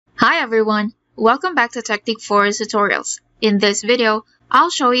Hi everyone, welcome back to Technique4's tutorials. In this video, I'll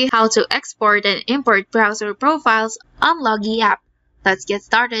show you how to export and import browser profiles on Logii app. Let's get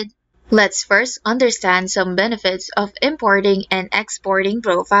started. Let's first understand some benefits of importing and exporting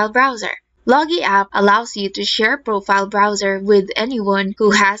profile browser. Logii app allows you to share profile browser with anyone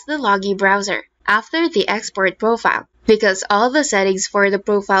who has the Logii browser after the export profile, because all the settings for the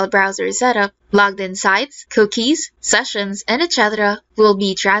profile browser setup, logged in sites, cookies, sessions, and etc. will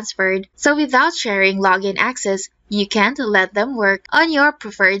be transferred, so without sharing login access, you can't let them work on your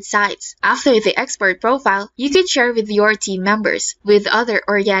preferred sites. After the export profile, you can share with your team members, with other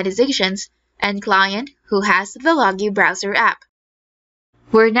organizations, and client who has the Logii Browser app.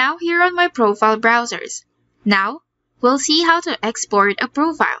 We're now here on my profile browsers. Now, we'll see how to export a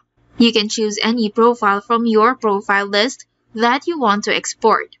profile. You can choose any profile from your profile list that you want to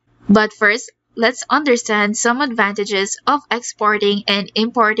export. But first, let's understand some advantages of exporting and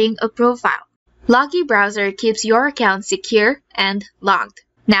importing a profile. Logii Browser keeps your account secure and logged.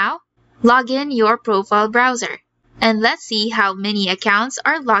 Now, log in your profile browser. And let's see how many accounts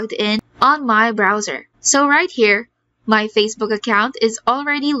are logged in on my browser. So right here, my Facebook account is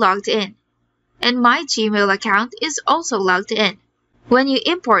already logged in. And my Gmail account is also logged in. When you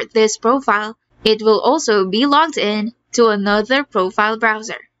import this profile, it will also be logged in to another profile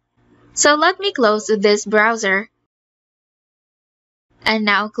browser. So let me close this browser and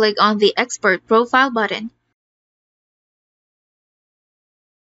now click on the Export Profile button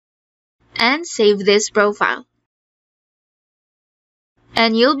and save this profile.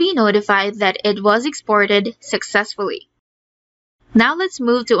 And you'll be notified that it was exported successfully. Now let's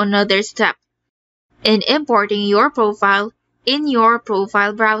move to another step in importing your profile in your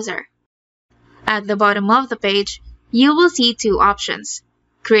profile browser. At the bottom of the page, you will see two options: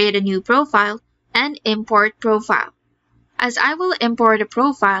 create a new profile and import profile. As I will import a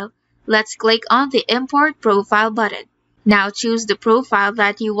profile, let's click on the Import Profile button. Now choose the profile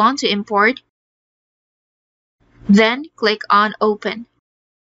that you want to import, then click on Open.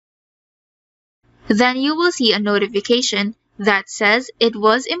 Then you will see a notification that says it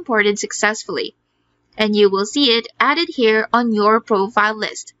was imported successfully, and you will see it added here on your profile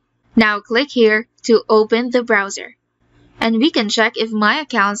list. Now click here to open the browser, and we can check if my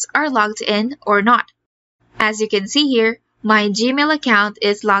accounts are logged in or not. As you can see here, my Gmail account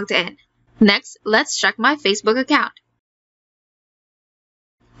is logged in. Next, let's check my Facebook account.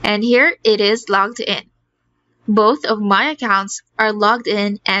 And here it is logged in. Both of my accounts are logged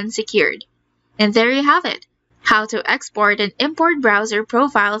in and secured. And there you have it, how to export and import browser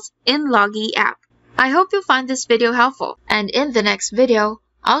profiles in Logii app. I hope you find this video helpful, and in the next video,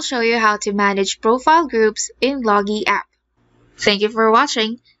 I'll show you how to manage profile groups in Logii app. Thank you for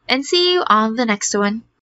watching, and see you on the next one.